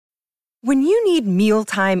When you need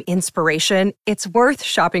mealtime inspiration, it's worth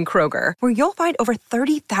shopping Kroger, where you'll find over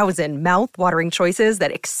 30,000 mouth-watering choices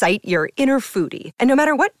that excite your inner foodie. And no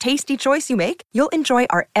matter what tasty choice you make, you'll enjoy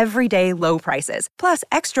our everyday low prices, plus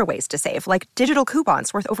extra ways to save, like digital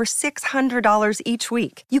coupons worth over $600 each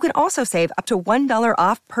week. You can also save up to $1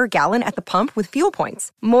 off per gallon at the pump with fuel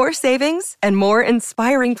points. More savings and more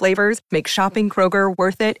inspiring flavors make shopping Kroger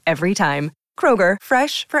worth it every time. Kroger,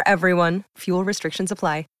 fresh for everyone. Fuel restrictions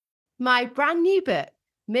apply. My brand new book,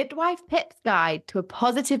 Midwife Pip's Guide to a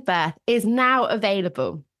Positive Birth, is now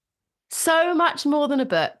available. So much more than a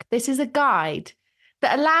book, this is a guide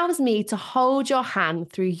that allows me to hold your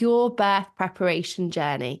hand through your birth preparation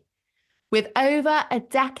journey. With over a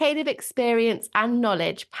decade of experience and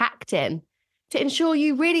knowledge packed in to ensure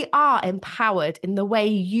you really are empowered in the way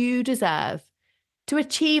you deserve to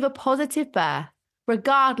achieve a positive birth,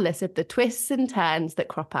 regardless of the twists and turns that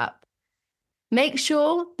crop up. Make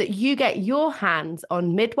sure that you get your hands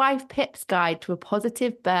on Midwife Pip's Guide to a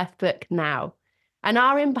Positive Birth book now and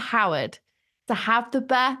are empowered to have the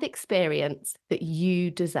birth experience that you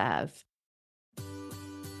deserve.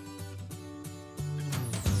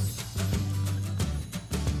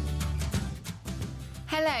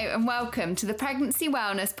 Hello and welcome to the Pregnancy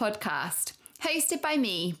Wellness Podcast, hosted by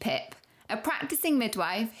me, Pip, a practicing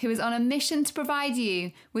midwife who is on a mission to provide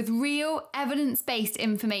you with real evidence-based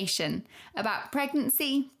information about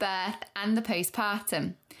pregnancy, birth, and the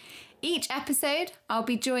postpartum. Each episode, I'll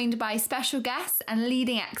be joined by special guests and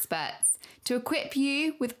leading experts to equip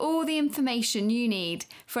you with all the information you need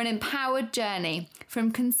for an empowered journey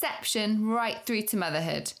from conception right through to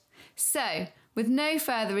motherhood. So, with no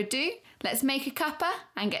further ado, let's make a cuppa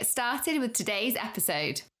and get started with today's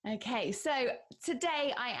episode. Okay, so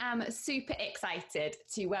today I am super excited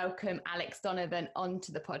to welcome Alex Donovan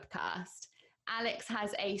onto the podcast. Alex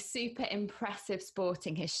has a super impressive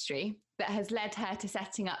sporting history that has led her to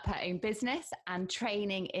setting up her own business and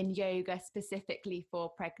training in yoga specifically for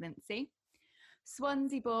pregnancy.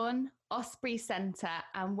 Swansea-born, Osprey centre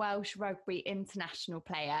and Welsh rugby international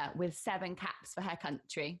player with 7 caps for her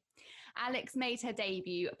country. Alex made her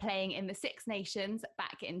debut playing in the Six Nations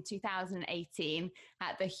back in 2018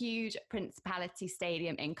 at the huge Principality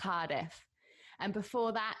Stadium in Cardiff. And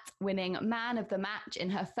before that, winning Man of the Match in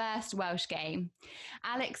her first Welsh game.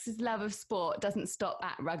 Alex's love of sport doesn't stop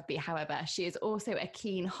at rugby, however. She is also a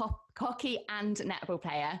keen hockey and netball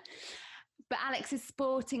player. But Alex's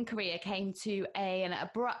sporting career came to an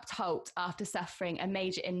abrupt halt after suffering a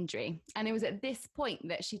major injury. And it was at this point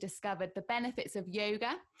that she discovered the benefits of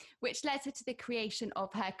yoga, which led her to the creation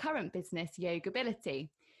of her current business, Yogability,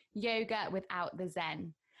 yoga without the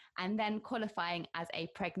Zen, and then qualifying as a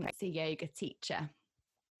pregnancy yoga teacher.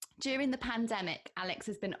 During the pandemic, Alex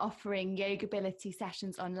has been offering Yogability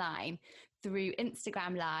sessions online through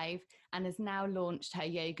Instagram Live and has now launched her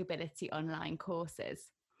Yogability online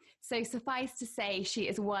courses. So suffice to say, she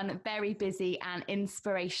is one very busy and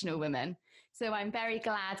inspirational woman. So I'm very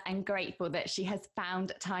glad and grateful that she has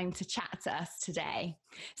found time to chat to us today.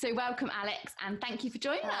 So welcome, Alex, and thank you for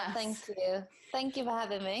joining us. Thank you. Thank you for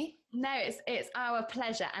having me. No, it's our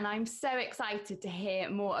pleasure. And I'm so excited to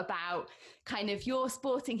hear more about kind of your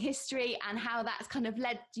sporting history and how that's kind of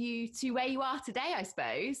led you to where you are today, I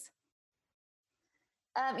suppose.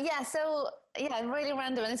 Really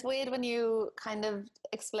random, and it's weird when you kind of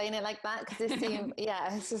explain it like that because it seems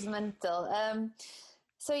it's just mental. I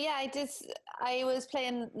was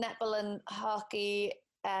playing netball and hockey.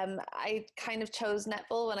 I kind of chose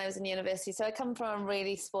netball when I was in university. So I come from a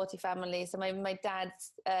really sporty family. So my dad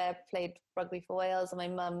played rugby for Wales, and my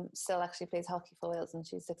mum still actually plays hockey for Wales, and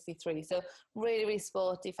she's 63. So really, really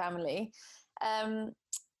sporty family. I've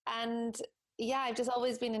just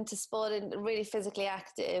always been into sport and really physically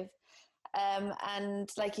active. And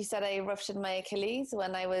like you said, I ruptured my Achilles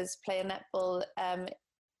when I was playing netball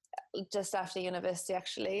just after university,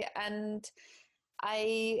 actually. And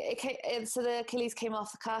so the Achilles came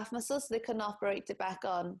off the calf muscle, so they couldn't operate it back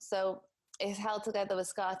on. So it's held together with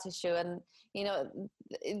scar tissue. And, you know,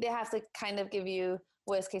 they have to kind of give you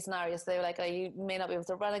worst case scenarios. So they were like, oh, you may not be able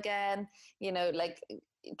to run again, you know, like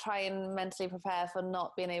try and mentally prepare for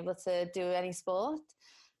not being able to do any sport.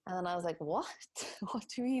 And then I was like, what? What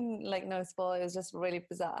do you mean, like, no sport? It was just really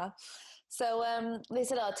bizarre. So they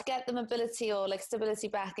said, to get the mobility or like stability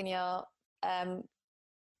back in your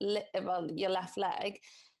your left leg,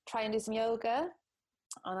 try and do some yoga.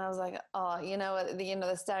 And I was like,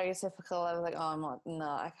 the stereotypical, I was like,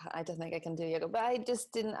 I don't think I can do yoga. But I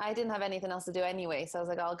didn't have anything else to do anyway. So I was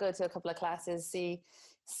like, I'll go to a couple of classes,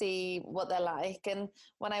 see what they're like. And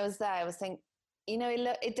when I was there, I was thinking,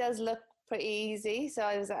 it does look pretty easy. So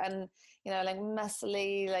I was, and you know, like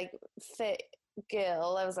muscly, like fit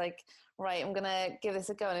girl, I was like, right, I'm gonna give this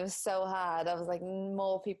a go. And it was so hard. I was like,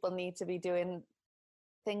 more people need to be doing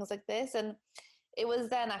things like this. And it was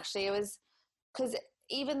then actually, it was because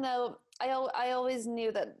even though I always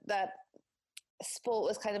knew that sport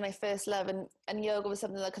was kind of my first love, and yoga was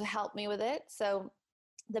something that could help me with it. So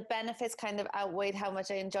the benefits kind of outweighed how much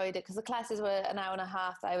I enjoyed it, because the classes were an hour and a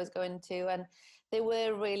half that I was going to, and they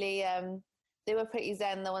were really they were pretty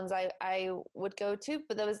zen, the ones I would go to.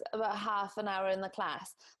 But there was about half an hour in the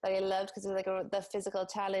class that I loved, because it was like the physical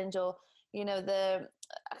challenge, or you know, the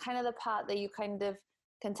kind of the part that you kind of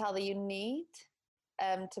can tell that you need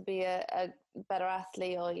to be a better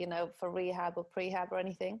athlete, or you know, for rehab or prehab or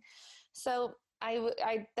anything. So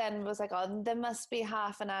I then was like, oh, there must be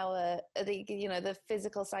half an hour, you know, the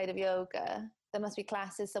physical side of yoga. There must be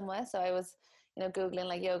classes somewhere. So I was, you know, Googling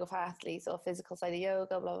like yoga for athletes or physical side of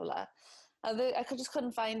yoga, blah, blah, blah. I just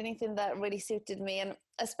couldn't find anything that really suited me. And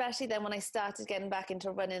especially then when I started getting back into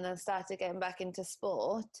running and started getting back into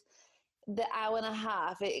sport, the hour and a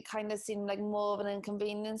half, it kind of seemed like more of an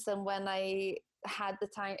inconvenience than when I had the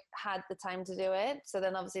time to do it. So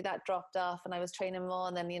then obviously that dropped off, and I was training more,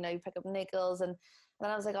 and then, you know, you pick up niggles, and then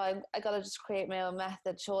I was like, oh, I got to just create my own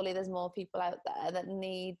method. Surely there's more people out there that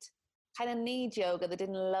need yoga, that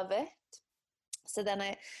didn't love it. So then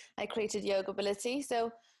I created Yogability.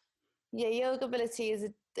 So yeah, Yogability is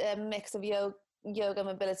a mix of yoga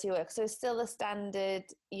mobility work. So it's still the standard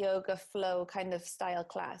yoga flow kind of style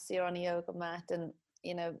class. You're on a yoga mat, and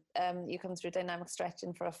you know, you come through dynamic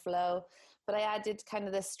stretching for a flow. But I added kind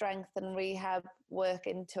of the strength and rehab work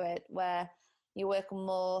into it, where you work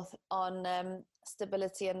more on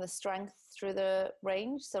stability and the strength through the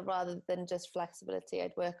range. So rather than just flexibility,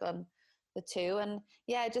 I'd work on the two. And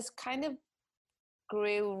yeah, it just kind of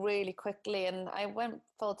grew really quickly, and I went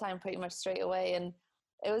full time pretty much straight away. And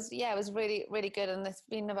it was really, really good. And it's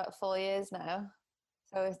been about 4 years now.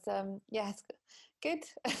 So it's, it's good.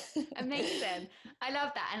 Amazing. I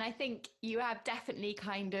love that. And I think you have definitely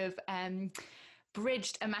kind of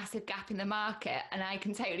bridged a massive gap in the market. And I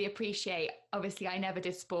can totally appreciate, obviously I never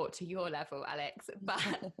did sport to your level, Alex, but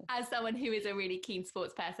as someone who is a really keen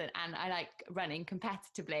sports person, and I like running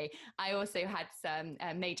competitively, I also had some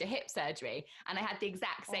major hip surgery, and I had the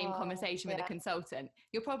exact same conversation with a consultant.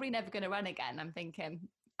 You're probably never going to run again. I'm thinking,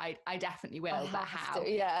 I definitely will, but how?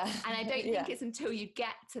 Yeah. And I don't think it's until you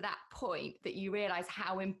get to that point that you realize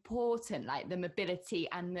how important like the mobility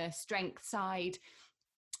and the strength side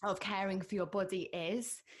of caring for your body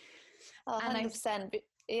is. 100%.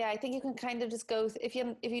 Yeah, I think you can kind of just go, if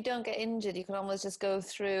you don't get injured, you can almost just go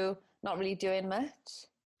through not really doing much.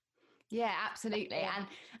 Yeah, absolutely. Yeah.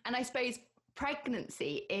 And I suppose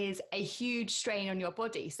pregnancy is a huge strain on your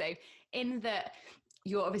body. So in that,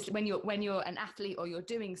 you're obviously, when you're an athlete or you're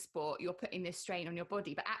doing sport, you're putting this strain on your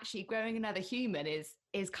body, but actually growing another human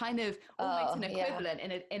is kind of almost an equivalent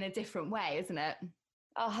in a different way, isn't it?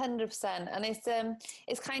 100%. And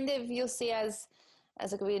it's kind of, you'll see as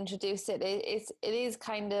like we introduce it is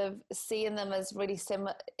kind of seeing them as really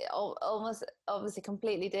similar, almost obviously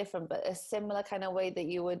completely different, but a similar kind of way that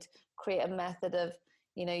you would create a method of,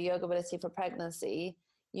 you know, Yogability for pregnancy.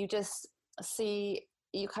 You just see,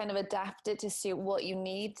 you kind of adapt it to suit what you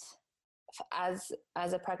need as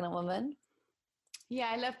a pregnant woman. Yeah,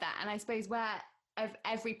 I love that. And I suppose where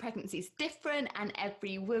every pregnancy is different, and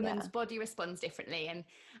every woman's body responds differently,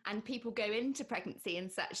 and people go into pregnancy in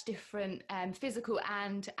such different physical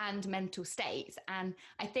and mental states. And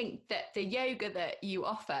I think that the yoga that you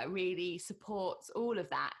offer really supports all of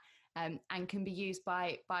that. And can be used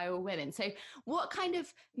by all women. So what kind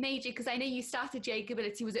of made you, because I know you started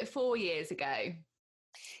Yogability, was it 4 years ago?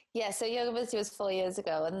 Yeah, so Yogability was 4 years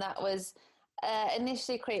ago, and that was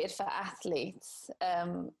initially created for athletes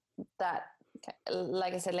that,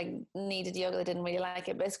 like I said, like needed yoga. They didn't really like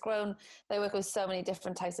it, but it's grown. They work with so many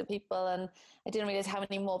different types of people, and I didn't realize how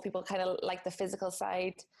many more people kind of like the physical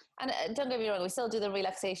side. And don't get me wrong, we still do the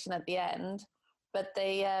relaxation at the end, but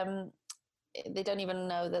they don't even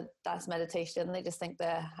know that that's meditation. They just think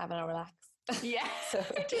they're having a relax. Yeah. So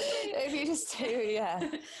if you just do,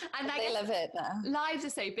 and they love it now. Lives are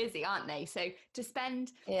so busy, aren't they? So to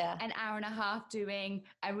spend an hour and a half doing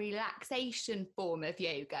a relaxation form of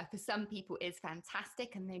yoga for some people is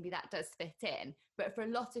fantastic, and maybe that does fit in. But for a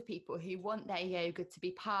lot of people who want their yoga to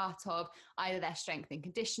be part of either their strength and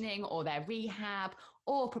conditioning or their rehab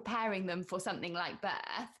or preparing them for something like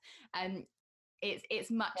birth,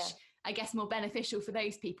 it's much I guess more beneficial for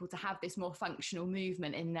those people to have this more functional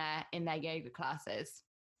movement in their yoga classes.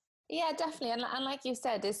 Yeah, definitely. And like you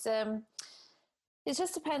said, it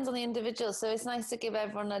just depends on the individual. So it's nice to give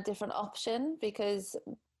everyone a different option, because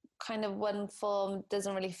kind of one form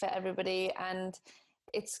doesn't really fit everybody. And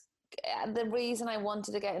it's the reason I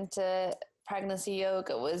wanted to get into pregnancy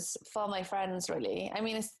yoga was for my friends, really. I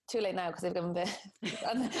mean, it's too late now because they've given birth.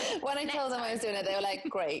 And when I told them I was doing it, they were like,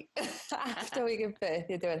 great, after we give birth,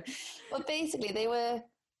 you're doing it. But basically they were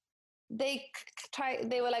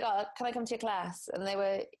like, oh, can I come to your class? And they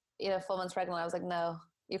were, 4 months pregnant. I was like, no,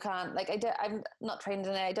 you can't. Like, I'm not trained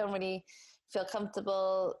in it. I don't really feel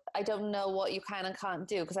comfortable. I don't know what you can and can't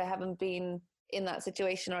do because I haven't been in that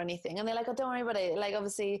situation or anything. And they're like, oh, don't worry about it. Like,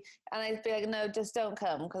 obviously, and I'd be like, no, just don't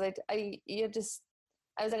come. Because I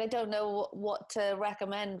was like, I don't know what to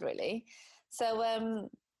recommend, really. So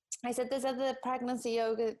I said, there's other pregnancy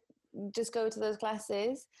yoga, just go to those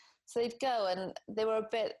classes. So they'd go, and they were a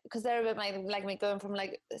bit, because they're a bit like me, going from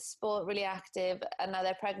like sport, really active, and now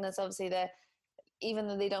they're pregnant. So obviously even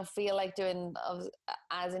though they don't feel like doing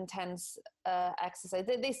as intense exercise,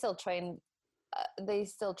 they still train. They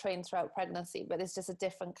still train throughout pregnancy, but it's just a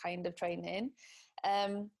different kind of training.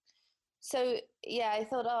 So yeah, I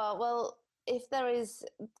thought, oh, well, if there is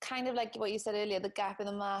kind of like what you said earlier, the gap in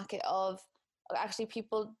the market of actually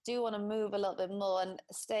people do want to move a little bit more and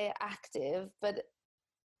stay active, but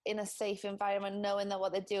in a safe environment, knowing that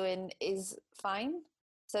what they're doing is fine.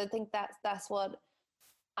 So I think that's what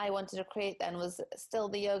I wanted to create then, was still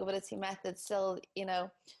the Yogability method, still,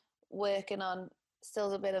 working on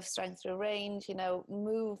still a bit of strength through range,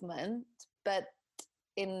 movement, but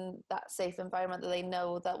in that safe environment that they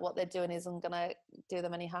know that what they're doing isn't going to do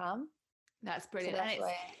them any harm. That's brilliant. So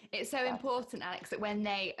and it's so important, Alex, that when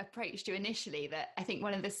they approached you initially, that I think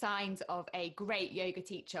one of the signs of a great yoga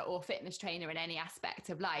teacher or fitness trainer in any aspect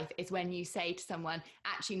of life is when you say to someone,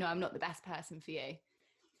 actually, no, I'm not the best person for you.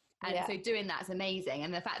 And so doing that's amazing.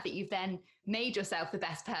 And the fact that you've then made yourself the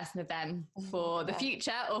best person of them for the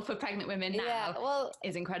future or for pregnant women now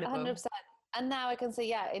is incredible. 100%. And now I can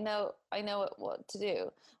say, I know what to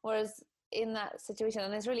do. Whereas in that situation,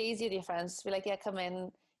 and it's really easy with your friends to be like, come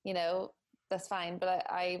in, that's fine. But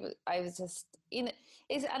I was just,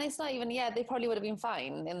 it's not even, they probably would have been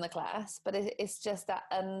fine in the class, but it's just that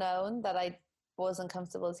unknown that I wasn't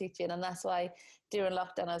comfortable teaching. And that's why during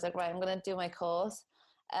lockdown, I was like, right, I'm going to do my course.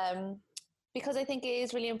 Because I think it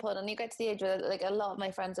is really important. You get to the age where like a lot of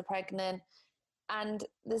my friends are pregnant, and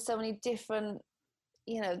there's so many different,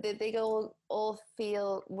 they all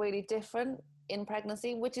feel really different in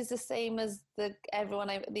pregnancy, which is the same as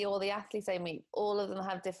all the athletes I meet. All of them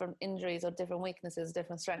have different injuries or different weaknesses,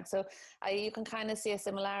 different strengths. So you can kind of see a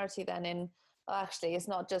similarity then in, actually, it's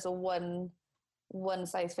not just a one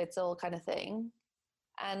size fits all kind of thing.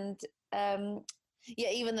 And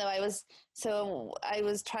even though I was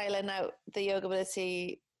trialing out the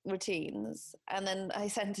Yogability routines, and then I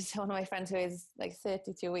sent it to one of my friends who is like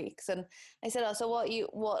 32 weeks, and I said, oh, so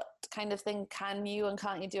what kind of thing can you and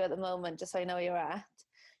can't you do at the moment, just so I know where you're at?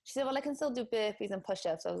 She said, well, I can still do burpees and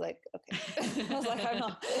push-ups. I was like, okay. I was like, I'm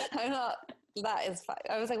not, that is fine.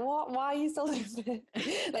 I was like, what? Why are you still doing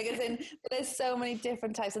burpees? Like, there's so many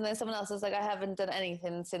different types. And then someone else was like, I haven't done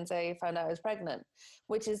anything since I found out I was pregnant,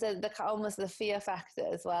 which is almost the fear factor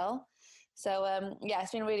as well. So,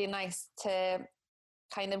 it's been really nice to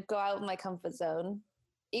kind of go out of my comfort zone,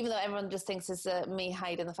 even though everyone just thinks it's me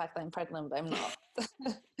hiding the fact that I'm pregnant, but I'm not.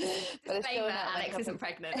 But it's going out. Alex isn't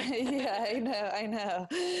pregnant. Yeah, I know.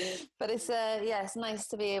 But it's it's nice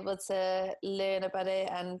to be able to learn about it,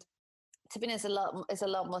 and to be honest, it's a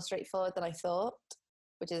lot more straightforward than I thought,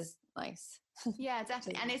 which is nice. Yeah,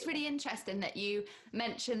 definitely. And it's really interesting that you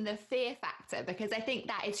mentioned the fear factor, because I think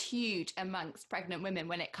that is huge amongst pregnant women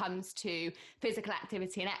when it comes to physical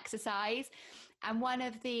activity and exercise. And one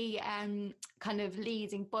of the kind of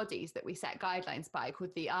leading bodies that we set guidelines by, called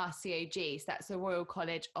the RCOG, so that's the Royal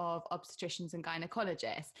College of Obstetricians and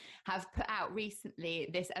Gynecologists, have put out recently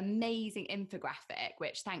this amazing infographic,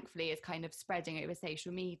 which thankfully is kind of spreading over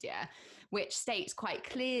social media, which states quite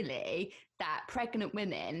clearly that pregnant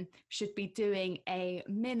women should be doing a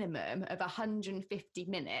minimum of 150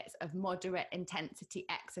 minutes of moderate intensity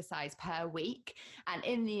exercise per week. And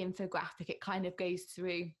in the infographic, it kind of goes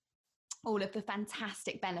through all of the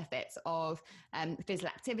fantastic benefits of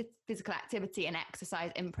physical activity and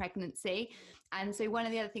exercise in pregnancy. And so one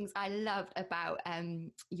of the other things I loved about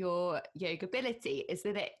your Yogability is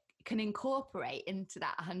that it can incorporate into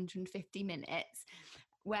that 150 minutes,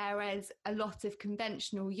 whereas a lot of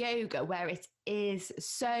conventional yoga, where it is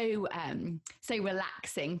so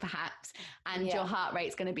relaxing perhaps, and your heart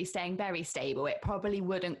rate's going to be staying very stable, it probably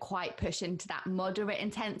wouldn't quite push into that moderate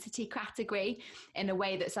intensity category in a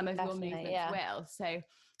way that some of your movements will. So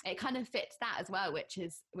it kind of fits that as well, which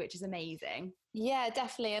is amazing. Yeah,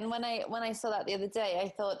 definitely. And when I saw that the other day, I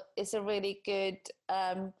thought it's a really good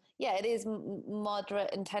yeah, it is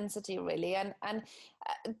moderate intensity really. And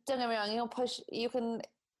don't get me wrong, you can,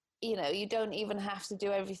 you don't even have to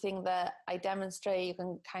do everything that I demonstrate. You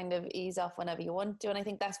can kind of ease off whenever you want to. And I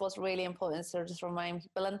think that's what's really important, so just remind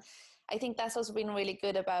people. And I think that's what's been really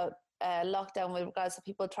good about lockdown with regards to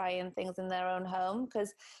people trying things in their own home,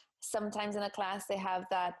 because sometimes in a class they have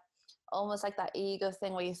that almost like that ego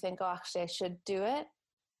thing where you think, oh, actually I should do it,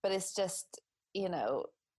 but it's just,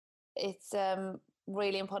 it's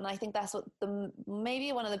really important. I think that's what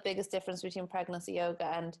maybe one of the biggest difference between pregnancy yoga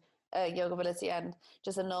and Yogability and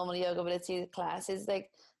just a normal Yogability class is like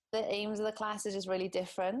the aims of the class is just really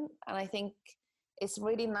different. And I think it's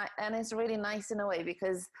really nice, and it's really nice in a way,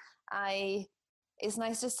 because it's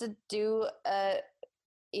nice just to do a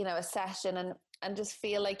session and just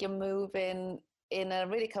feel like you're moving in a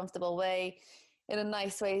really comfortable way, in a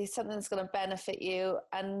nice way, something that's going to benefit you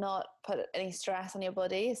and not put any stress on your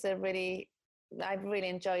body. So I've really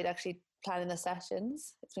enjoyed actually planning the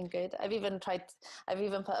sessions. It's been good. I've even put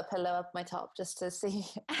a pillow up my top just to see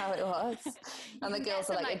how it was. And the girls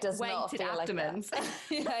are like, it does not feel abdomens. Like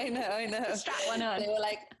that. Yeah, I know. Strap one on. They were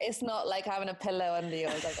like, it's not like having a pillow under you.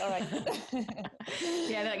 I was like, all right.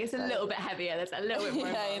 Yeah, like it's a little bit heavier. There's a little bit more.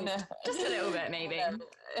 Yeah, I know. Just a little bit, maybe.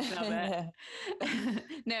 Love it.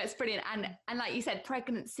 No, it's brilliant. And like you said,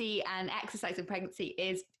 pregnancy and exercise in pregnancy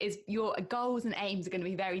is your goals and aims are going to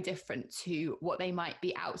be very different to what they might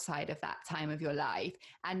be outside of that time of your life.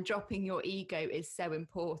 And dropping your ego is so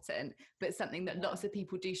important, but something that lots of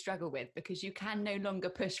people do struggle with, because you can no longer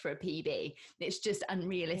push for a PB. It's just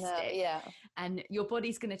unrealistic. No, yeah. And your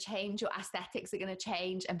body's going to change, your aesthetics are going to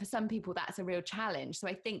change. And for some people, that's a real challenge. So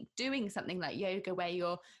I think doing something like yoga, where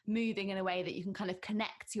you're moving in a way that you can kind of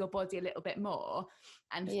connect to your body a little bit more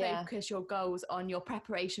and focus your goals on your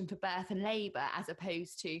preparation for birth and labour, as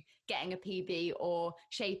opposed to getting a PB or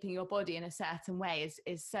shaping your body in a certain way,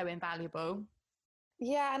 is so invaluable.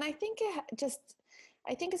 Yeah, and I think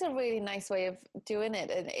it's a really nice way of doing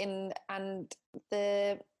it, and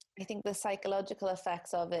I think the psychological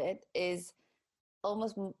effects of it is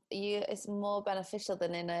almost it's more beneficial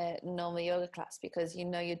than in a normal yoga class, because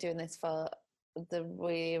you're doing this for the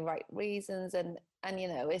really right reasons, and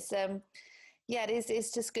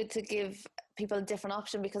it's just good to give people a different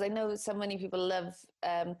option, because I know so many people love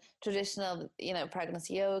traditional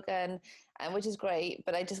pregnancy yoga and which is great,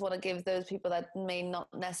 but I just want to give those people that may not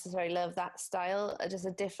necessarily love that style just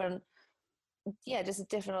a different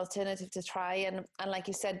alternative to try, and like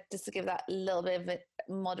you said, just to give that little bit of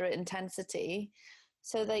moderate intensity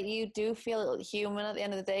so that you do feel human at the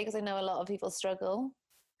end of the day, because I know a lot of people struggle.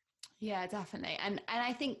 Yeah, definitely. And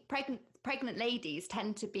I think pregnant ladies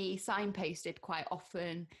tend to be signposted quite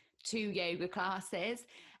often to yoga classes.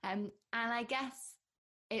 And I guess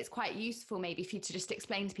it's quite useful maybe for you to just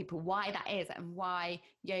explain to people why that is and why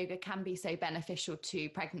yoga can be so beneficial to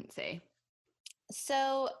pregnancy.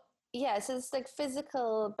 So it's like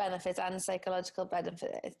physical benefits and psychological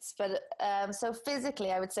benefits. But so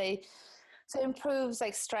physically, I would say, so it improves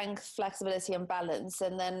like strength, flexibility and balance.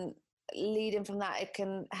 And then leading from that, it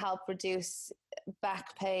can help reduce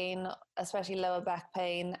back pain, especially lower back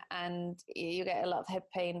pain, and you get a lot of hip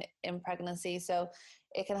pain in pregnancy, so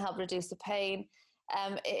it can help reduce the pain.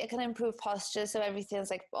 It can improve posture, so everything's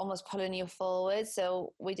like almost pulling you forward.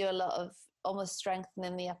 So we do a lot of almost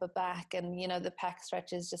strengthening the upper back and the pec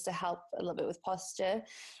stretches just to help a little bit with posture,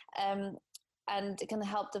 and it can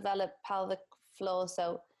help develop pelvic floor,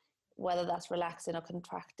 so whether that's relaxing or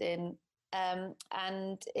contracting.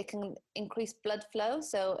 And it can increase blood flow,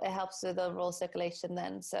 so it helps with overall circulation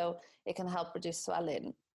then, so it can help reduce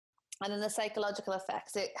swelling. And then the psychological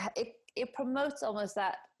effects, it promotes almost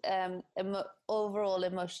that overall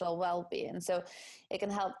emotional well-being, so it can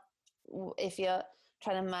help if you're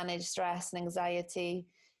trying to manage stress and anxiety.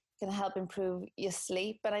 It can help improve your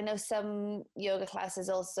sleep. And I know some yoga classes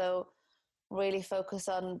also really focus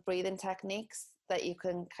on breathing techniques that you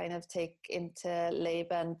can kind of take into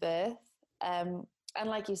labor and birth. And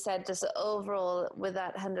like you said, just overall with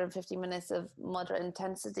that 150 minutes of moderate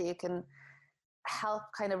intensity, it can help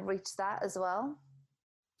kind of reach that as well.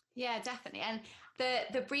 Yeah, definitely. And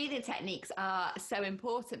the breathing techniques are so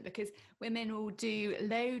important, because women will do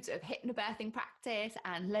loads of hypnobirthing practice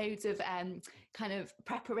and loads of kind of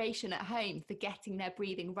preparation at home for getting their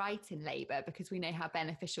breathing right in labour, because we know how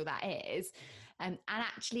beneficial that is. And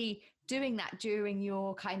actually doing that during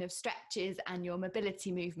your kind of stretches and your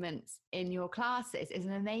mobility movements in your classes is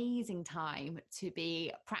an amazing time to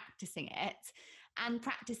be practicing it. And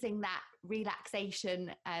practicing that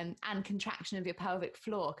relaxation and contraction of your pelvic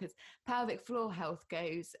floor, because pelvic floor health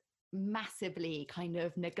goes massively kind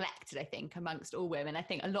of neglected, I think, amongst all women. I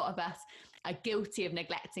think a lot of us are guilty of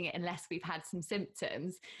neglecting it unless we've had some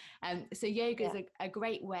symptoms. So yoga is a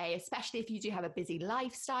great way, especially if you do have a busy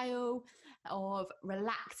lifestyle, of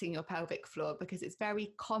relaxing your pelvic floor, because it's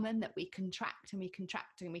very common that we contract and we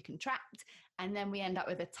contract and we contract, and then we end up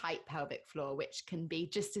with a tight pelvic floor, which can be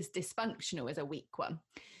just as dysfunctional as a weak one.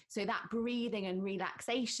 So that breathing and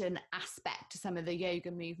relaxation aspect to some of the yoga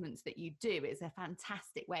movements that you do is a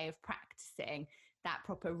fantastic way of practicing that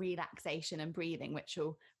proper relaxation and breathing, which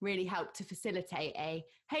will really help to facilitate a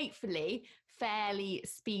hopefully fairly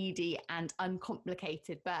speedy and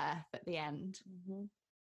uncomplicated birth at the end. Mm-hmm.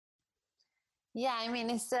 Yeah, I mean,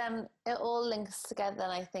 it's it all links together,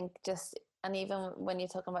 and I think and even when you're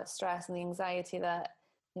talking about stress and the anxiety that,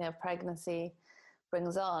 you know, pregnancy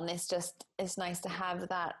brings on, it's nice to have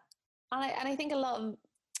that. And I think a lot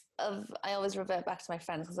of I always revert back to my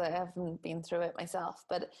friends because I haven't been through it myself,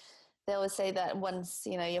 but they always say that once,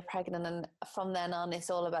 you know, you're pregnant and from then on it's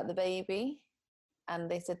all about the baby. And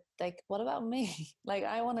they said, like, what about me? Like,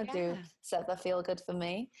 I want to do stuff that feel good for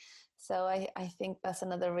me. So I think that's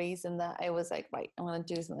another reason that I was like, right, I'm going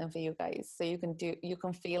to do something for you guys. So you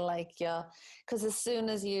can feel like because as soon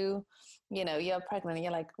as you know, you're pregnant and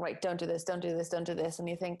you're like, right, don't do this, don't do this, don't do this. And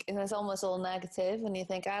you think, and it's almost all negative. And you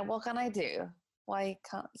think, what can I do? Why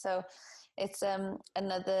can't, so it's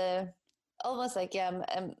another, almost like,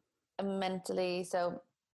 mentally. So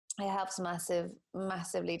it helps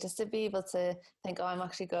massively just to be able to think, I'm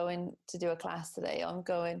actually going to do a class today. I'm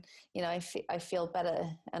going, you know, I feel better.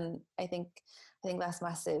 And I think that's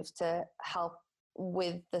massive to help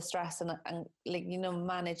with the stress and like, you know,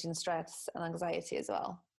 managing stress and anxiety as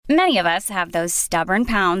well. Many of us have those stubborn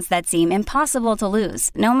pounds that seem impossible to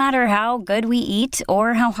lose, no matter how good we eat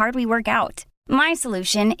or how hard we work out. My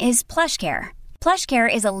solution is PlushCare.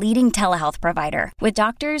 PlushCare is a leading telehealth provider with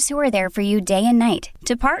doctors who are there for you day and night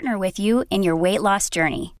to partner with you in your weight loss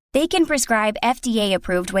journey. They can prescribe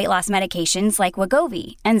FDA-approved weight loss medications like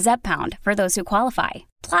Wegovy and Zepbound for those who qualify.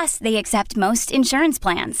 Plus, they accept most insurance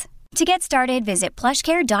plans. To get started, visit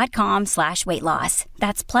plushcare.com/weightloss.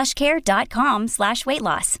 That's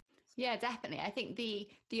plushcare.com/weightloss. Yeah, definitely. I think the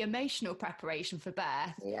emotional preparation for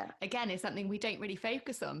birth, again, is something we don't really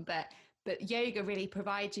focus on, but yoga really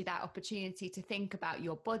provides you that opportunity to think about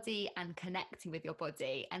your body and connecting with your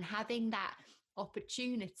body, and having that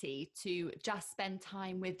opportunity to just spend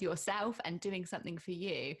time with yourself and doing something for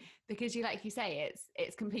you, because like you say,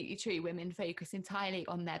 it's completely true. Women focus entirely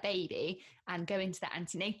on their baby and go into the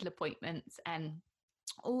antenatal appointments and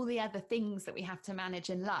all the other things that we have to manage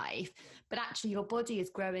in life, but actually your body is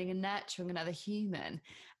growing and nurturing another human,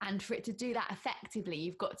 and for it to do that effectively,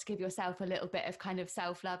 you've got to give yourself a little bit of kind of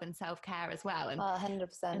self-love and self-care as well. And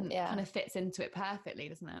 100%, yeah, kind of fits into it perfectly,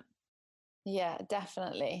 doesn't it? Yeah,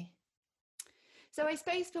 definitely. So I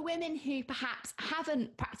suppose for women who perhaps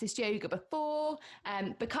haven't practiced yoga before,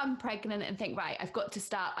 become pregnant and think, right, I've got to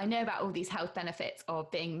start, I know about all these health benefits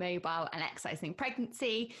of being mobile and exercising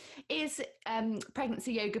pregnancy. Is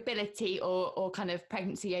pregnancy yoga-ability or kind of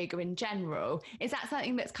pregnancy yoga in general, is that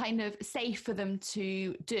something that's kind of safe for them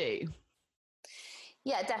to do?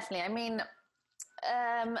 Yeah, definitely. I mean,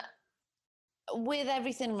 with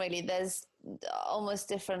everything really, there's almost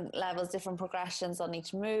different levels, different progressions on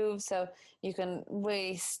each move, so you can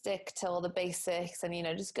really stick to all the basics and, you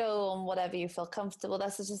know, just go on whatever you feel comfortable.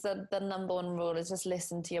 That's just the number one rule, is just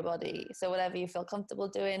listen to your body. So whatever you feel comfortable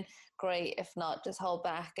doing, great. If not, just hold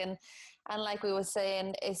back. And like we were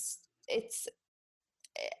saying, it's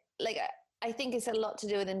like, I think it's a lot to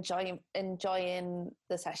do with enjoying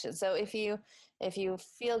the session. So if you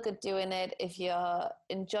feel good doing it, if you're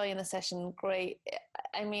enjoying the session, great.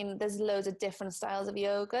 I mean, there's loads of different styles of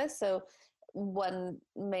yoga, so one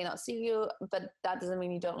may not suit you, but that doesn't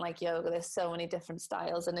mean you don't like yoga. There's so many different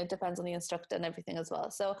styles, and it depends on the instructor and everything as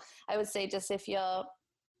well. So I would say, just if you've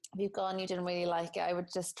gone, you didn't really like it, I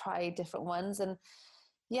would just try different ones. And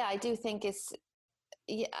yeah, I do think it's,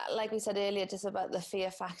 yeah, like we said earlier, just about the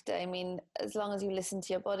fear factor. I mean, as long as you listen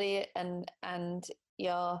to your body and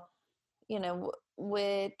you're, you know,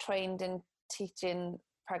 we're trained in teaching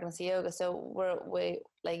pregnancy yoga, so we're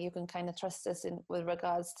like, you can kind of trust us in with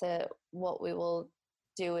regards to what we will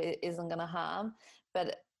do isn't going to harm.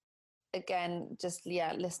 But again, just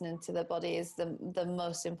listening to the body is the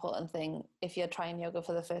most important thing if you're trying yoga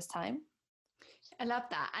for the first time. I love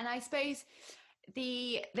that. And I suppose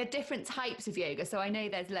the different types of yoga, so I know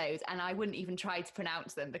there's loads, and I wouldn't even try to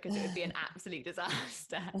pronounce them because it would be an absolute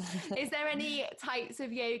disaster. Is there any types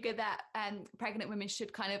of yoga that pregnant women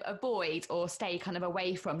should kind of avoid or stay kind of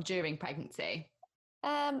away from during pregnancy?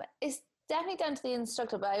 definitely down to the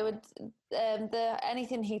instructor, but I would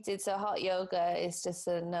anything heated, so hot yoga is just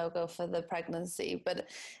a no-go for the pregnancy. But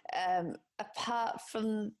apart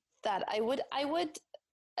from that, I would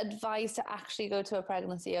advise to actually go to a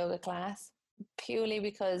pregnancy yoga class, purely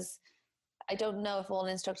because I don't know if all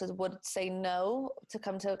instructors would say no to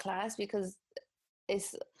come to a class, because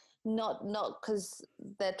it's not because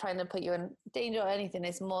they're trying to put you in danger or anything.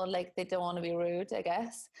 It's more like they don't want to be rude, I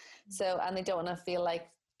guess. So, and they don't want to feel like,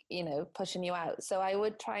 pushing you out. So I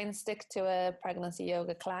would try and stick to a pregnancy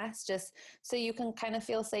yoga class, just so you can kind of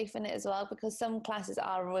feel safe in it as well, because some classes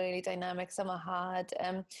are really dynamic, some are hard.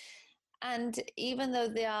 And even though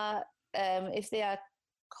they are, if they are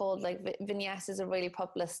called like vinyasa is a really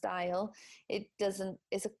popular style,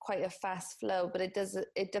 it's quite a fast flow, but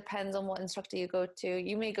it depends on what instructor you go to.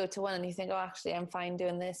 You may go to one and you think, oh, actually I'm fine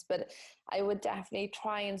doing this, but I would definitely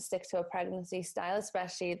try and stick to a pregnancy style,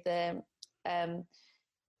 especially the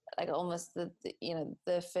like almost the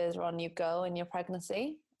further on you go in your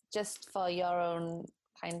pregnancy, just for your own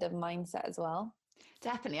kind of mindset as well.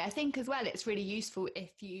 Definitely. I think as well, it's really useful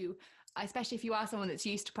especially if you are someone that's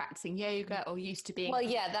used to practicing yoga or used to being... Well,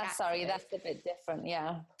 yeah, that's a bit different,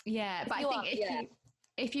 yeah. Yeah, but I think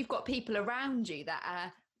if you've got people around you that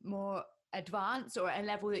are more advanced or at a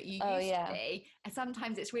level that you used to be, and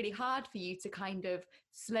sometimes it's really hard for you to kind of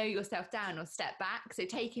slow yourself down or step back. So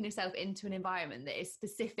taking yourself into an environment that is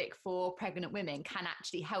specific for pregnant women can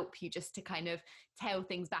actually help you just to kind of tail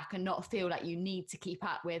things back and not feel like you need to keep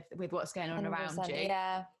up with what's going on around you.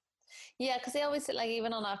 Yeah, because they always, like,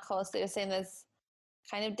 even on our course, they were saying there's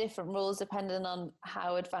kind of different rules depending on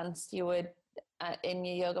how advanced you would in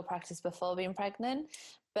your yoga practice before being pregnant.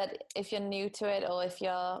 But if you're new to it, or if you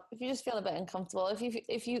just feel a bit uncomfortable, if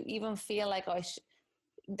you even feel like,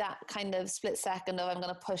 that kind of split second of I'm going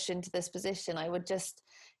to push into this position, I would just,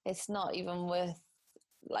 it's not even worth,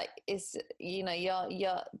 like, it's,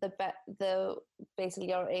 basically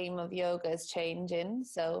your aim of yoga is changing.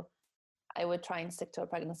 So I would try and stick to a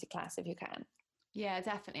pregnancy class if you can. Yeah,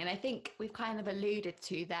 definitely. And I think we've kind of alluded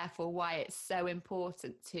to, therefore, why it's so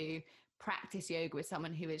important to practice yoga with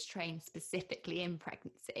someone who is trained specifically in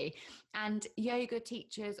pregnancy. And yoga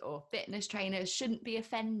teachers or fitness trainers shouldn't be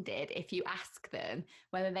offended if you ask them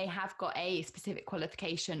whether they have got a specific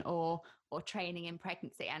qualification or training in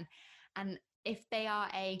pregnancy. And if they are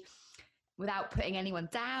without putting anyone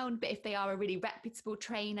down, but if they are a really reputable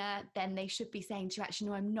trainer, then they should be saying to you, actually,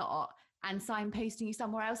 no, I'm not, and signposting you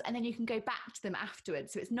somewhere else, and then you can go back to them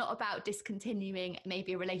afterwards. So it's not about discontinuing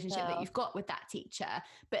maybe a relationship that you've got with that teacher,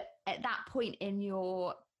 but at that point in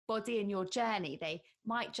your body and your journey, they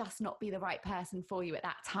might just not be the right person for you at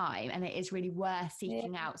that time, and it is really worth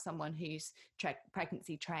seeking out someone who's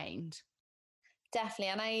pregnancy trained.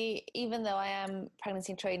 Definitely. And even though I am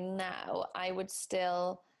pregnancy trained now, I would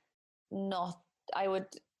still not, even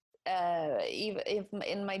if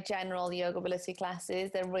in my general yoga ability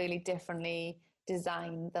classes, they're really differently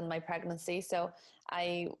designed than my pregnancy. So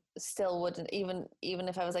I still wouldn't, even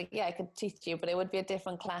if I was like, yeah, I could teach you, but it would be a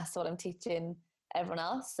different class to what I'm teaching everyone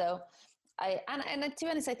else. So and to be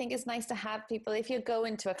honest, I think it's nice to have people, if you go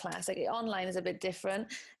into a class, like online is a bit different,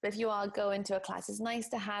 but if you are going to a class, it's nice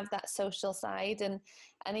to have that social side, and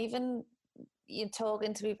even you're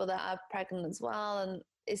talking to people that are pregnant as well. And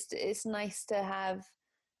it's nice to have,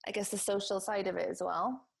 I guess, the social side of it as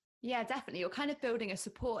well. Yeah, definitely. You're kind of building a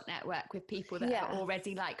support network with people that are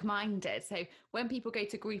already like-minded. So when people go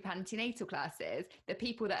to group antenatal classes, the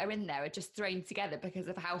people that are in there are just thrown together because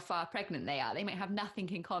of how far pregnant they are. They might have nothing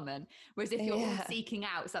in common. Whereas if you're all seeking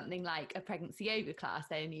out something like a pregnancy yoga class,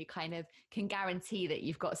 then you kind of can guarantee that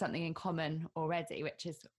you've got something in common already, which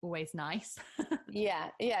is always nice.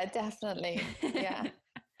 Yeah, definitely. Yeah.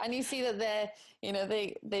 And you see that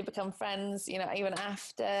they become friends, even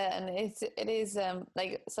after, and it is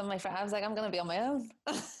like some of my friends, I was like, I'm going to be on my own.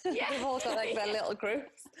 Yeah. They've all got like their little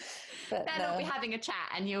groups. But they'll be having a chat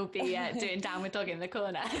and you'll be doing downward dog in the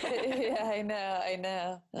corner. Yeah, I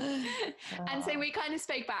know. And so we kind of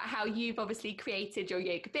spoke about how you've obviously created your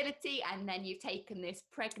Yogability, and then you've taken this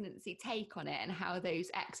pregnancy take on it and how those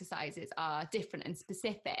exercises are different and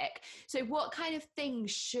specific. So what kind of things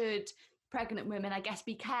should pregnant women, I guess,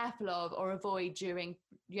 be careful of or avoid during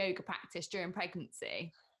yoga practice during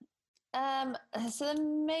pregnancy? So the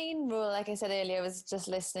main rule, like I said earlier, was just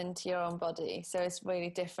listening to your own body. So it's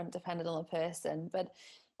really different depending on the person, but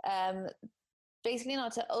basically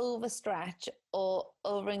not to overstretch or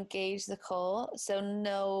over-engage the core. So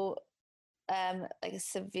no like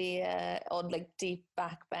severe or like deep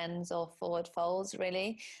back bends or forward folds,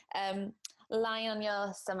 really. Lying on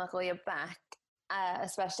your stomach or your back,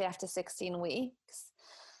 especially after 16 weeks.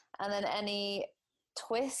 And then any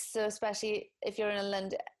twists. So especially if you're in a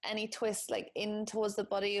Lund, any twist like in towards the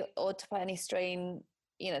body, or to put any strain,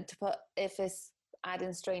 if it's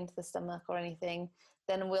adding strain to the stomach or anything,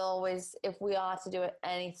 then we'll always, if we are to do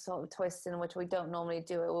any sort of twist in which we don't normally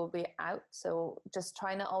do, it will be out. So just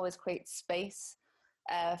trying to always create space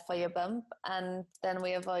for your bump, and then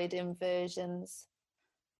we avoid inversions.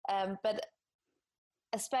 But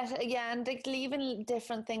especially, and like leaving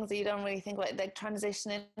different things that you don't really think about, like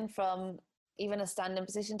transitioning from even a standing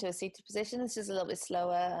position to a seated position is just a little bit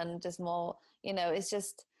slower and just more, it's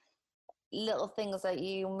just little things that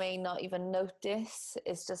you may not even notice.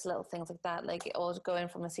 It's just little things like that, like, or going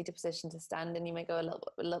from a seated position to standing, you may go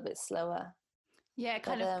a little bit slower. Yeah,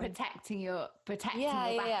 kind of protecting your back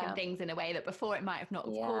and things in a way that before it might have not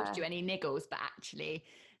caused you any niggles, but actually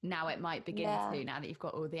now it might begin to, now that you've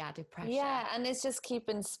got all the added pressure. Yeah, and it's just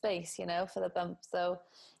keeping space, for the bump. So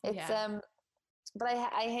it's but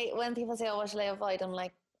I hate when people say, oh, what should I avoid? I'm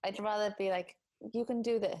like, I'd rather be like, you can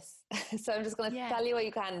do this. So I'm just going to tell you what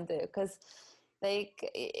you can do, because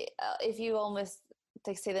if you almost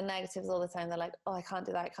say the negatives all the time, they're like, oh, I can't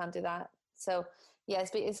do that. So yeah,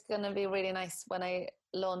 it's going to be really nice when I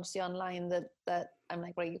launch the online that I'm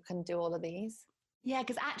like, right, you can do all of these. Yeah,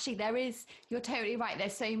 because actually you're totally right.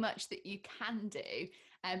 There's so much that you can do.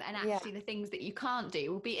 And actually the things that you can't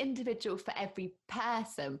do will be individual for every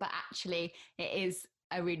person, but actually it is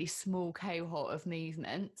a really small cohort of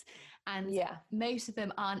movements. And most of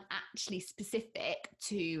them aren't actually specific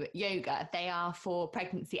to yoga. They are for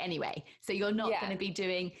pregnancy anyway. So you're not going to be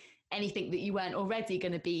doing anything that you weren't already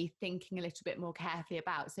going to be thinking a little bit more carefully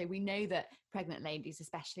about. So we know that pregnant ladies,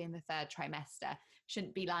 especially in the third trimester,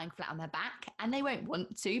 shouldn't be lying flat on their back, and they won't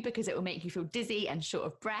want to, because it will make you feel dizzy and short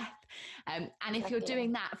of breath. And if you're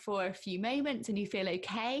doing that for a few moments and you feel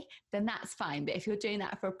okay, then that's fine. But if you're doing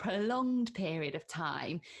that for a prolonged period of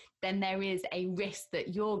time, then there is a risk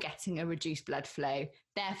that you're getting a reduced blood flow,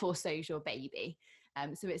 therefore so's your baby.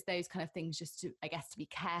 So it's those kind of things just to be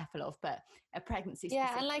careful of. But a pregnancy,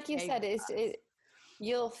 and like you said,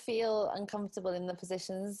 you'll feel uncomfortable in the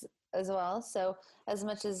positions as well. So as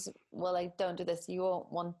much as, well, like, don't do this, you won't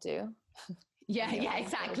want to. Yeah,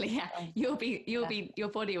 exactly. Yeah, your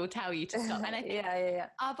body will tell you to stop. And I think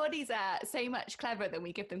our bodies are so much cleverer than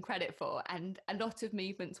we give them credit for, and a lot of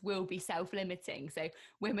movements will be self-limiting. So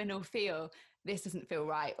women will feel, this doesn't feel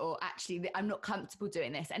right, or actually I'm not comfortable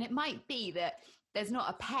doing this. And it might be that there's not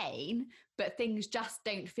a pain, but things just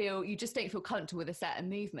don't feel comfortable with a certain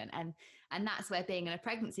movement. And that's where being in a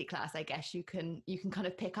pregnancy class, I guess you can kind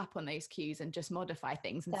of pick up on those cues and just modify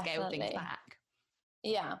things and scale things back.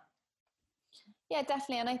 Yeah,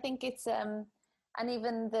 definitely. And I think it's, and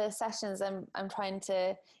even the sessions, I'm trying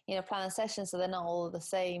to, plan a session so they're not all the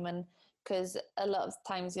same. And because a lot of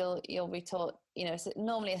times you'll be taught, it's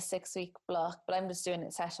normally a 6-week block, but I'm just doing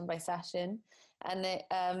it session by session. And it,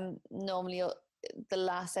 normally the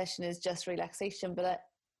last session is just relaxation, but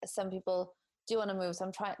some people do want to move. So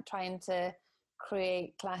I'm trying to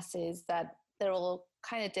create classes that they're all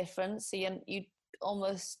kind of different. So you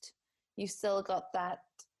still got that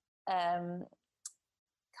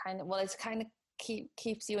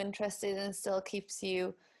keeps you interested, and still keeps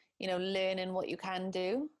you, learning what you can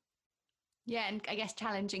do. Yeah, and I guess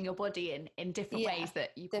challenging your body in different ways that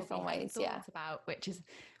you probably haven't thought about, which is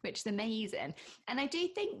amazing. And I do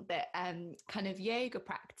think that kind of yoga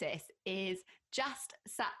practice is just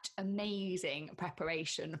such amazing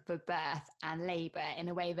preparation for birth and labour in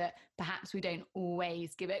a way that perhaps we don't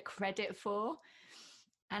always give it credit for.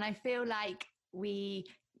 And I feel like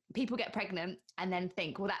people get pregnant and then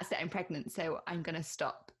think, well, that's it, I'm pregnant, so I'm going to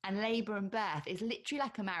stop. And labour and birth is literally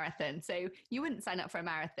like a marathon. So you wouldn't sign up for a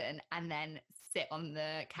marathon and then sit on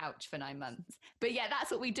the couch for 9 months. But yeah, that's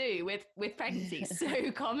what we do with pregnancy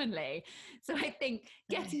so commonly. So I think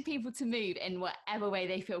getting people to move in whatever way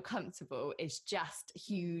they feel comfortable is just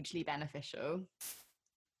hugely beneficial.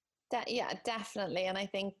 Yeah, definitely. And I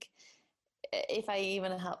think if I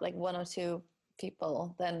even help like 1 or 2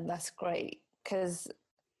 people, then that's great. Because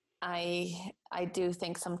I do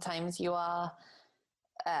think sometimes you are,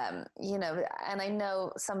 and I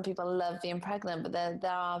know some people love being pregnant, but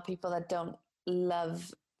there are people that don't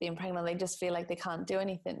love being pregnant. They just feel like they can't do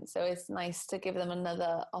anything. So it's nice to give them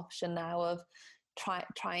another option now of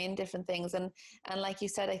trying different things. And like you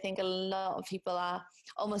said, I think a lot of people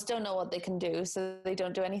almost don't know what they can do, so they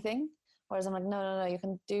don't do anything. Whereas I'm like, no, you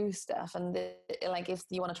can do stuff. And like, if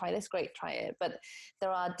you want to try this, great, try it. But there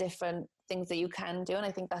are different things that you can do. And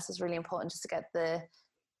I think that's just really important, just to get the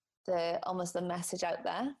almost the message out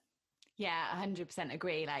there. Yeah, 100%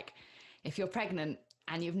 agree. Like, if you're pregnant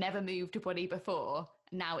and you've never moved a body before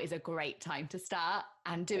now is a great time to start,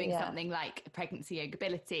 and doing something like Pregnancy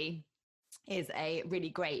Yogability is a really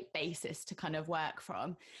great basis to kind of work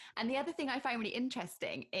from. And the other thing I find really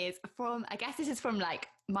interesting is I guess this is from like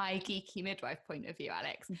my geeky midwife point of view,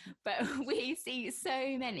 Alex, but we see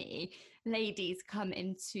so many ladies come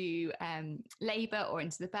into labour or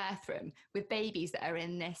into the birth room with babies that are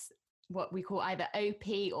in this, what we call either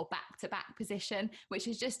OP or back-to-back position, which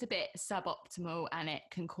is just a bit suboptimal, and it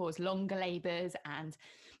can cause longer labours and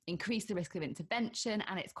increase the risk of intervention,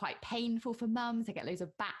 and it's quite painful for mums. They get loads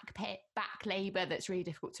of back labour that's really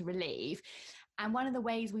difficult to relieve. And one of the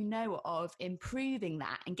ways we know of improving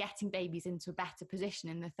that and getting babies into a better position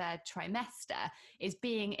in the third trimester is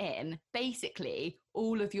being in basically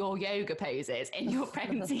all of your yoga poses in your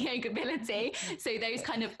Pregnancy Yogability. So those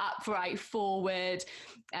kind of upright, forward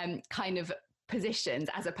kind of positions,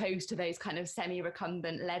 as opposed to those kind of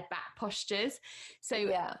semi-recumbent lead back postures.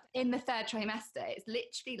 So in the third trimester, it's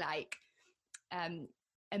literally like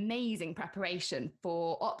amazing preparation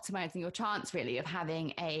for optimizing your chance really of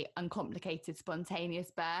having a uncomplicated spontaneous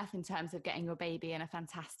birth, in terms of getting your baby in a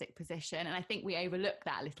fantastic position. And I think we overlook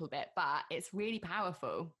that a little bit, but it's really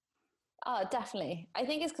powerful. Oh, definitely. I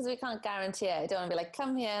think it's because we can't guarantee it. I don't want to be like,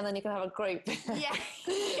 come here and then you can have a great yeah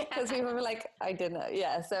because people will be like, I don't know.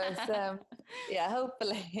 Yeah, so it's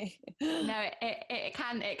hopefully no, it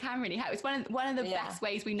can really help. It's one of the best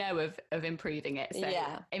ways we know of improving it. So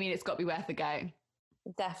I mean, it's got to be worth a go.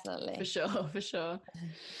 Definitely. For sure.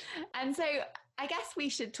 And so I guess we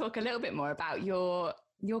should talk a little bit more about your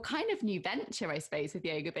kind of new venture, I suppose, with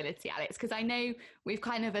Yogability, Alex, because I know we've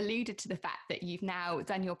kind of alluded to the fact that you've now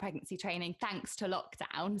done your pregnancy training thanks to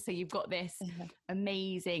lockdown. So you've got this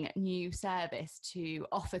amazing new service to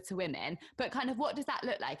offer to women. But kind of what does that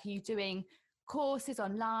look like? Are you doing courses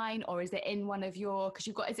online, or is it in one of your, because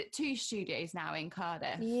you've got, is it 2 studios now in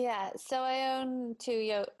Cardiff? Yeah, so I own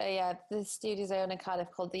 2 the studios I own in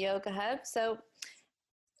Cardiff called the Yoga Hub. So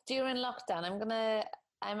during lockdown,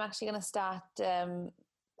 I'm actually gonna start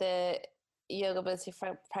the Yogability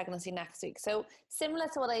for pregnancy next week. So similar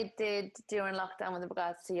to what I did during lockdown with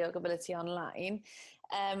regards to Yogability online,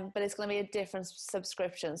 but it's going to be a different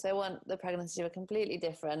subscription. So I want the pregnancy to be completely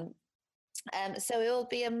different. So it will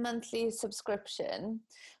be a monthly subscription.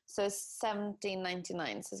 So it's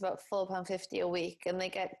 $17.99. So it's about £4.50 a week, and they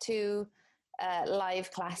get 2 live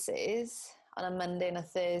classes on a Monday and a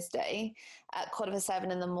Thursday at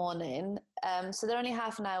 6:45 in the morning. So they're only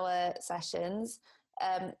half an hour sessions.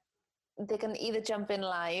 They can either jump in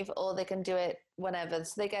live or they can do it whenever.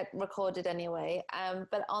 So they get recorded anyway.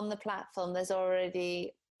 But on the platform, there's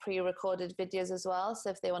already pre-recorded videos as well. So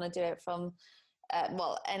if they want to do it from,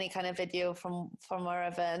 any kind of video from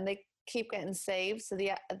wherever, and they keep getting saved. So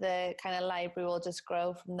the kind of library will just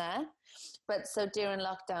grow from there. But so during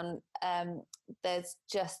lockdown, there's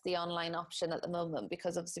just the online option at the moment,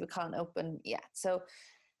 because obviously we can't open yet. So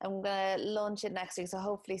I'm going to launch it next week. So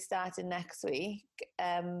hopefully starting next week.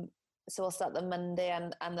 So we'll start the Monday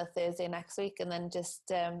and the Thursday next week, and then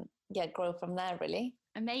just, grow from there, really.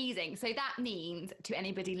 Amazing. So that means to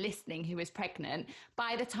anybody listening who is pregnant,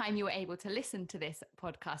 by the time you're able to listen to this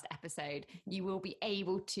podcast episode, you will be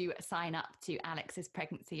able to sign up to Alex's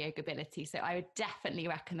Pregnancy Yogability. So I would definitely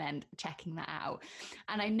recommend checking that out.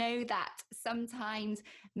 And I know that sometimes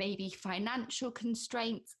maybe financial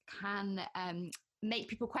constraints can make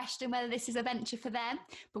people question whether this is a venture for them.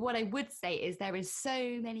 But what I would say is there is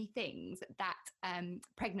so many things that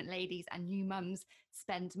pregnant ladies and new mums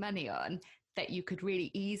spend money on that you could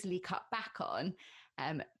really easily cut back on.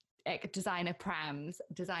 Designer prams,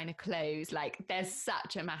 designer clothes, like there's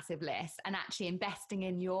such a massive list. And actually investing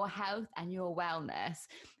in your health and your wellness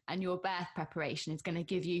and your birth preparation is going to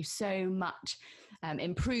give you so much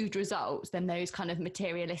improved results than those kind of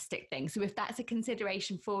materialistic things. So if that's a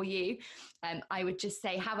consideration for you, I would just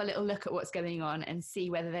say have a little look at what's going on and see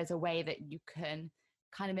whether there's a way that you can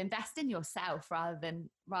kind of invest in yourself rather than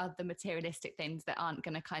materialistic things that aren't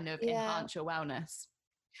going to kind of enhance your wellness.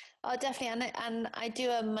 Oh, definitely. And I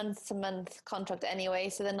do a month-to-month contract anyway,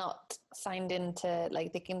 so they're not signed into,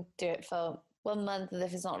 like, they can do it for 1 month, and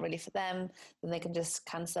if it's not really for them, then they can just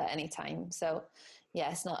cancel at any time. So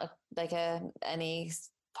yeah, it's not any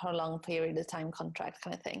prolonged period of time contract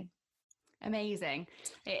kind of thing. Amazing.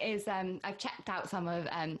 It is. I've checked out some of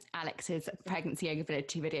Alex's Pregnancy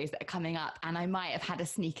Yogability videos that are coming up, and I might have had a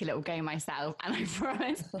sneaky little go myself, and I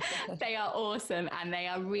promise they are awesome, and they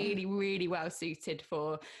are really, really well suited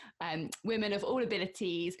for women of all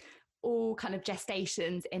abilities, all kind of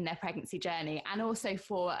gestations in their pregnancy journey, and also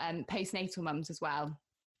for postnatal mums as well.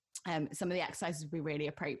 some of the exercises would be really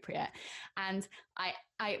appropriate. And I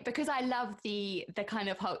because I love the kind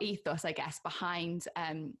of whole ethos, I guess, behind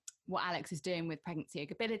what Alex is doing with Pregnancy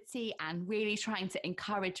Yogability, and really trying to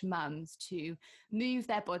encourage mums to move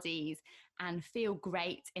their bodies and feel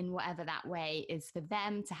great in whatever that way is for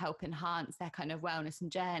them, to help enhance their kind of wellness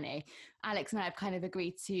and journey. Alex and I have kind of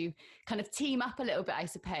agreed to kind of team up a little bit, I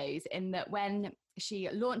suppose, in that when she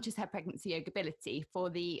launches her Pregnancy Yogability, for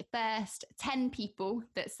the first 10 people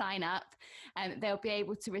that sign up, they'll be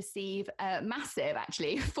able to receive a massive,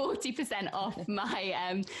 actually, 40% off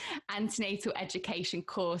my antenatal education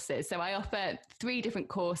courses. So I offer 3 different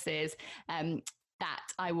courses that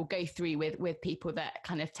I will go through with people that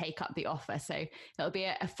kind of take up the offer. So it'll be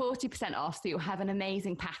a 40% off. So you'll have an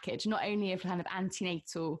amazing package, not only of kind of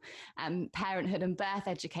antenatal parenthood and birth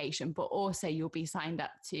education, but also you'll be signed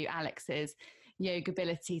up to Alex's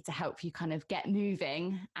Yogability to help you kind of get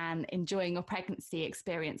moving and enjoying your pregnancy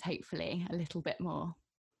experience, hopefully a little bit more.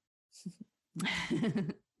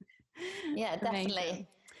 Yeah, definitely. Amazing.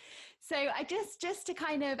 So I just to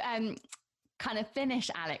kind of finish,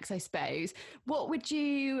 Alex, I suppose, what would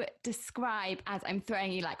you describe as, I'm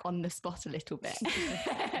throwing you like on the spot a little bit.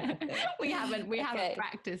 we haven't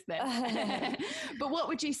practiced this. But what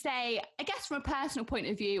would you say, I guess from a personal point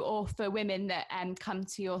of view, or for women that come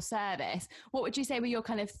to your service, what would you say were your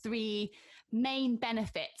kind of 3 main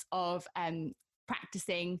benefits of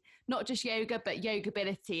practicing not just yoga, but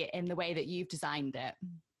Yogability in the way that you've designed it?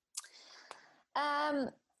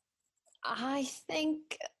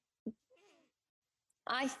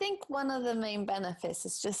 I think one of the main benefits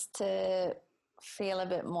is just to feel a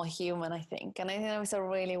bit more human, I think. And I know it's a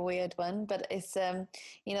really weird one, but it's,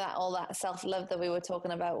 all that self-love that we were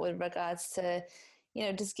talking about with regards to,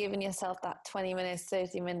 just giving yourself that 20 minutes,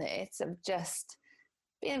 30 minutes of just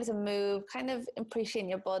being able to move, kind of appreciating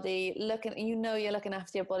your body, you're looking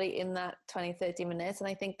after your body in that 20, 30 minutes. And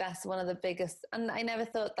I think that's one of the biggest, and I never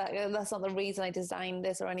thought that's not the reason I designed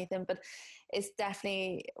this or anything, but it's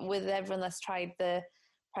definitely, with everyone that's tried the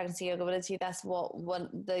Pregnancy Yogability, that's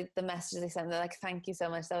the messages they sent. They're like, thank you so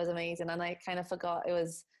much, that was amazing. And I kind of forgot I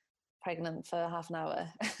was pregnant for half an hour,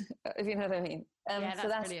 if you know what I mean. Yeah,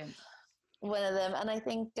 that's brilliant. One of them. And I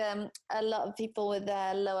think a lot of people with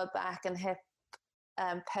their lower back and hip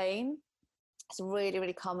pain, it's really,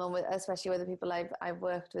 really common, especially with the people I've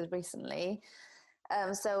worked with recently.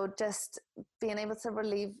 So just being able to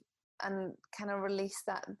relieve and kind of release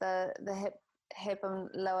the hip and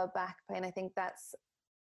lower back pain, I think that's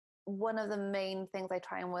one of the main things I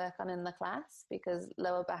try and work on in the class, because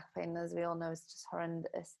lower back pain, as we all know, is just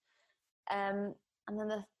horrendous. And then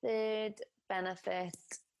the third benefit,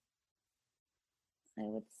 I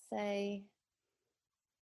would say,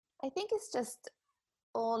 I think it's just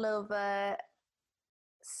all over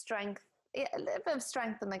strength, a little bit of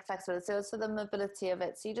strength and like flexibility. So the mobility of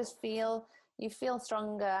it. So you feel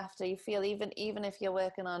stronger after. You feel even if you're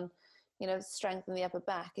working on, strength in the upper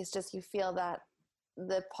back, it's just you feel that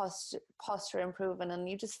the posture improving, and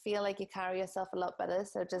you just feel like you carry yourself a lot better.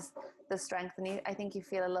 So just the strength, and I think you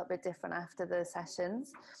feel a little bit different after the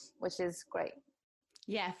sessions, which is great.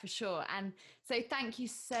 Yeah, for sure. And so thank you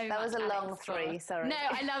so much. That was a Alex, long 3, sorry. No,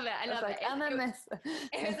 I love it. I love it. And then this.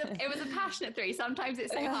 It was a passionate 3. Sometimes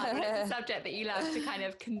it's so hard. It's a subject that you love to kind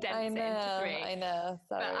of condense it into 3. I know,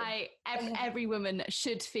 sorry. But every woman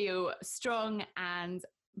should feel strong and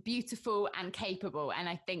beautiful and capable, and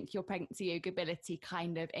I think your Pregnancy Yogability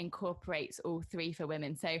kind of incorporates all 3 for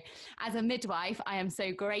women. So as a midwife, I am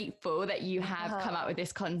so grateful that you have come up with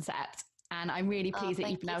this concept, and I'm really pleased that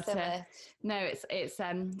you've been able to. No,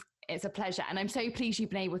 it's a pleasure, and I'm so pleased you've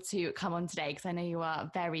been able to come on today, because I know you are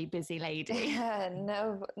a very busy lady.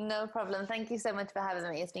 No problem. Thank you so much for having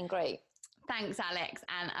me. It's been great. Thanks, Alex,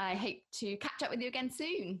 and I hope to catch up with you again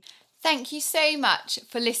soon. Thank you so much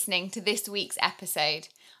for listening to this week's episode.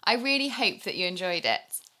 I really hope that you enjoyed it.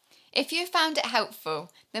 If you found it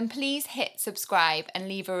helpful, then please hit subscribe and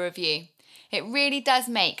leave a review. It really does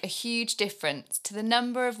make a huge difference to the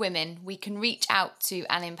number of women we can reach out to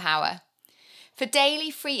and empower. For daily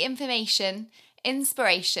free information,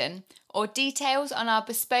 inspiration, or details on our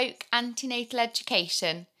bespoke antenatal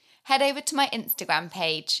education, head over to my Instagram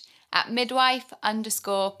page at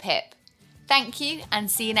midwife_Pip. Thank you, and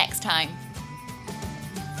see you next time.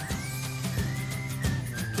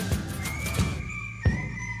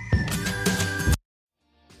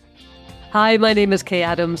 Hi, my name is Kay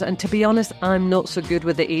Adams, and to be honest, I'm not so good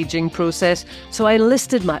with the ageing process, so I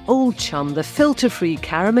enlisted my old chum, the filter-free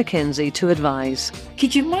Cara McKenzie, to advise.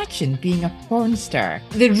 Could you imagine being a porn star?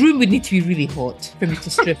 The room would need to be really hot for me to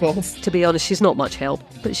strip off. To be honest, she's not much help,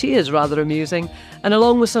 but she is rather amusing. And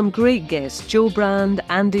along with some great guests, Jo Brand,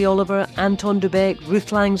 Andy Oliver, Anton Dubek,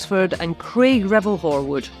 Ruth Langsford and Craig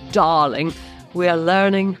Revel-Horwood, darling, we are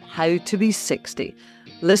learning how to be 60.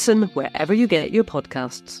 Listen wherever you get your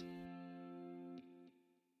podcasts.